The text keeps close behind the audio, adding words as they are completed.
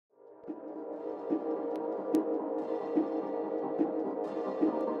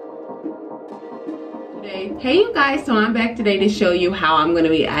Hey you guys, so I'm back today to show you how I'm going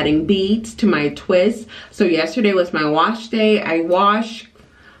to be adding beads to my twist. So yesterday was my wash day. I washed,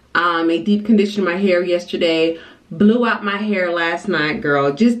 I deep conditioned my hair yesterday, blew out my hair last night,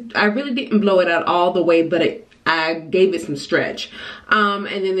 girl. I really didn't blow it out all the way, but I gave it some stretch. And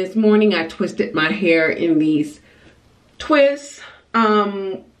then this morning I twisted my hair in these twists,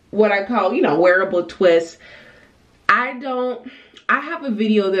 what I call, wearable twists. I have a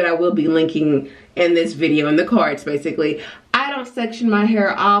video that I will be linking in this video, in the cards basically. I don't section my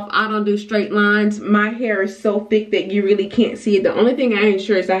hair off. I don't do straight lines. My hair is so thick that you really can't see it. The only thing I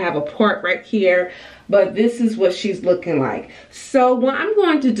ensure is I have a part right here, but this is what she's looking like. So what I'm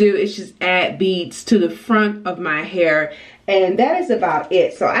going to do is just add beads to the front of my hair, and that is about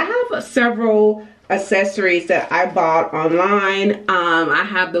it. So I have several accessories that I bought online. I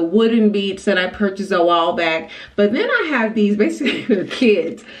have the wooden beads that I purchased a while back, but then I have these, basically for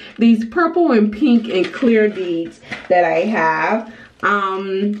kids, these purple and pink and clear beads that I have.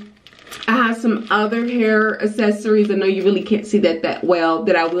 I have some other hair accessories. I know you really can't see that well,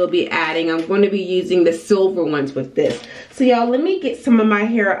 that I will be adding. I'm going to be using the silver ones with this. So y'all, let me get some of my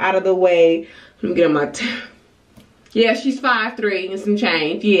hair out of the way. Let me get on my yeah, she's 5'3" and some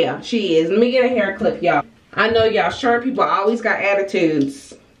change. Yeah, she is. Let me get a hair clip, y'all. I know y'all short people always got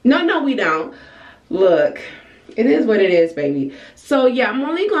attitudes. No, we don't. Look, it is what it is, baby. So yeah, I'm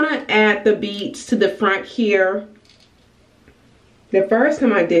only gonna add the beads to the front here. The first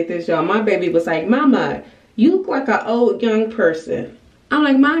time I did this, y'all, my baby was like, "Mama, you look like an old young person." I'm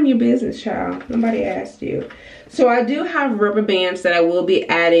like, "Mind your business, child. Nobody asked you." So I do have rubber bands that I will be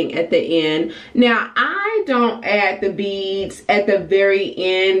adding at the end. Now, I don't add the beads at the very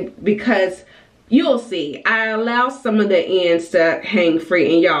end because you'll see, I allow some of the ends to hang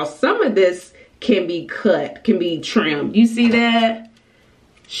free. And y'all, some of this can be cut, can be trimmed. You see that?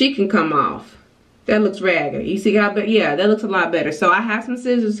 She can come off. That looks ragged. You see how, yeah, that looks a lot better. So I have some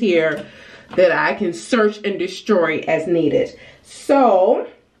scissors here that I can search and destroy as needed. So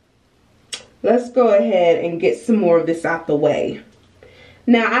let's go ahead and get some more of this out the way.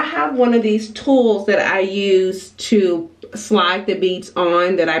 Now I have one of these tools that I use to slide the beads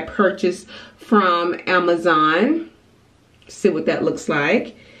on that I purchased from Amazon. See what that looks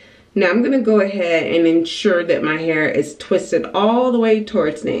like. Now I'm going to go ahead and ensure that my hair is twisted all the way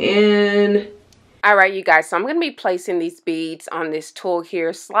towards the end. Alright you guys, so I'm going to be placing these beads on this tool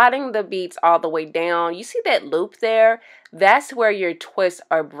here, sliding the beads all the way down. You see that loop there? That's where your twist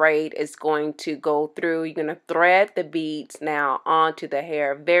or braid is going to go through. You're going to thread the beads now onto the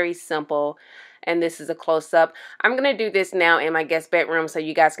hair. Very simple. And this is a close-up. I'm going to do this now in my guest bedroom so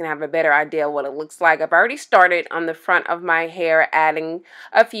you guys can have a better idea of what it looks like. I've already started on the front of my hair adding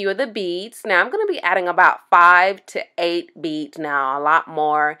a few of the beads. Now I'm going to be adding about 5 to 8 beads now, a lot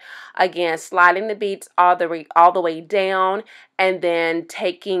more. Again, sliding the beads all the way down and then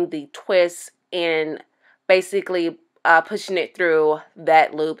taking the twist and basically pushing it through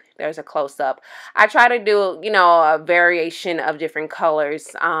that loop. There's a close-up. I try to do, a variation of different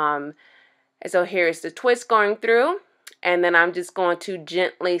colors. And so here's the twist going through, and then I'm just going to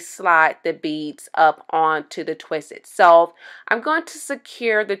gently slide the beads up onto the twist itself. I'm going to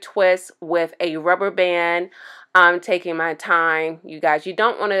secure the twist with a rubber band. I'm taking my time, you guys. You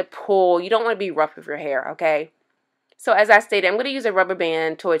don't want to pull, you don't want to be rough with your hair, okay? So as I stated, I'm going to use a rubber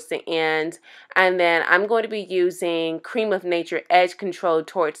band towards the end, and then I'm going to be using Cream of Nature Edge Control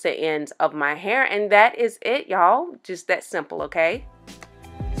towards the ends of my hair, and that is it, y'all. Just that simple, okay?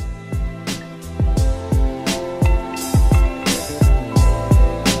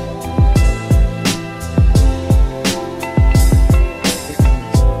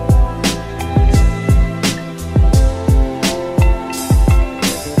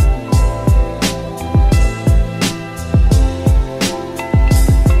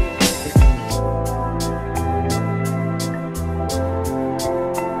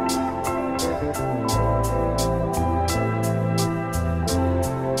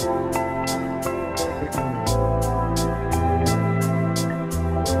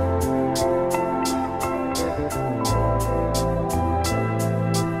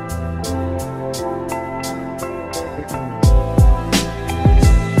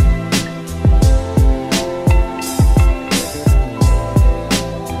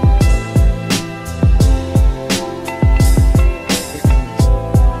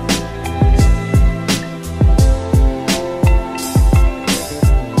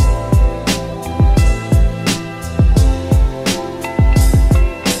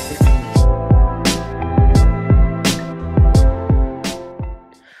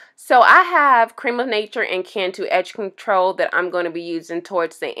 So I have Cream of Nature and Cantu Edge Control that I'm going to be using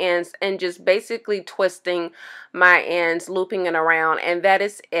towards the ends and just basically twisting my ends, looping it around, and that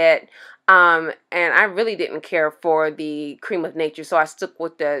is it. And I really didn't care for the Cream of Nature, so I stuck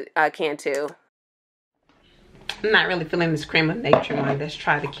with the Cantu. I'm not really feeling this Cream of Nature one. Let's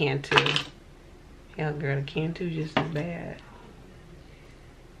try the Cantu. Hell, girl, the Cantu just as bad.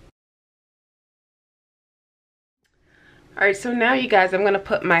 Alright, so now you guys, I'm going to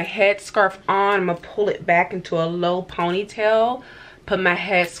put my headscarf on. I'm going to pull it back into a low ponytail. Put my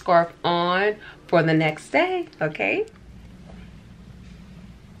headscarf on for the next day, okay?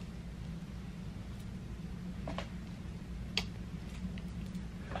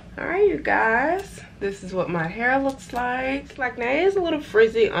 Alright, you guys. This is what my hair looks like. Now it is a little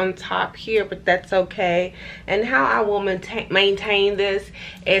frizzy on top here, but that's okay. And how I will maintain this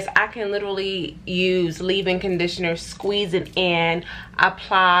is I can literally use leave-in conditioner, squeeze it in,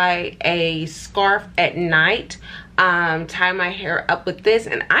 apply a scarf at night, tie my hair up with this,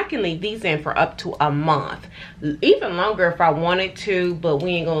 and I can leave these in for up to a month, even longer if I wanted to, but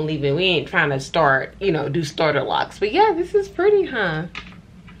we ain't gonna leave it. We ain't trying to start, you know, do starter locks. But yeah, this is pretty, huh?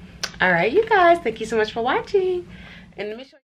 All right, you guys, thank you so much for watching. And let me show you